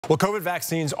Well, COVID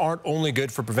vaccines aren't only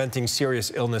good for preventing serious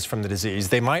illness from the disease,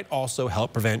 they might also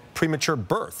help prevent premature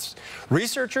births.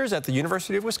 Researchers at the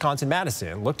University of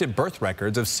Wisconsin-Madison looked at birth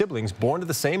records of siblings born to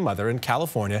the same mother in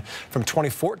California from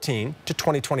 2014 to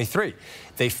 2023.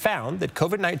 They found that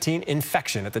COVID-19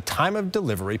 infection at the time of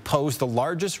delivery posed the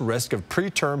largest risk of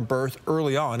preterm birth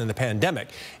early on in the pandemic,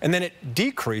 and then it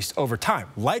decreased over time,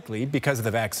 likely because of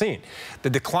the vaccine. The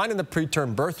decline in the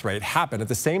preterm birth rate happened at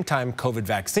the same time COVID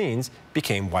vaccines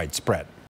became widespread.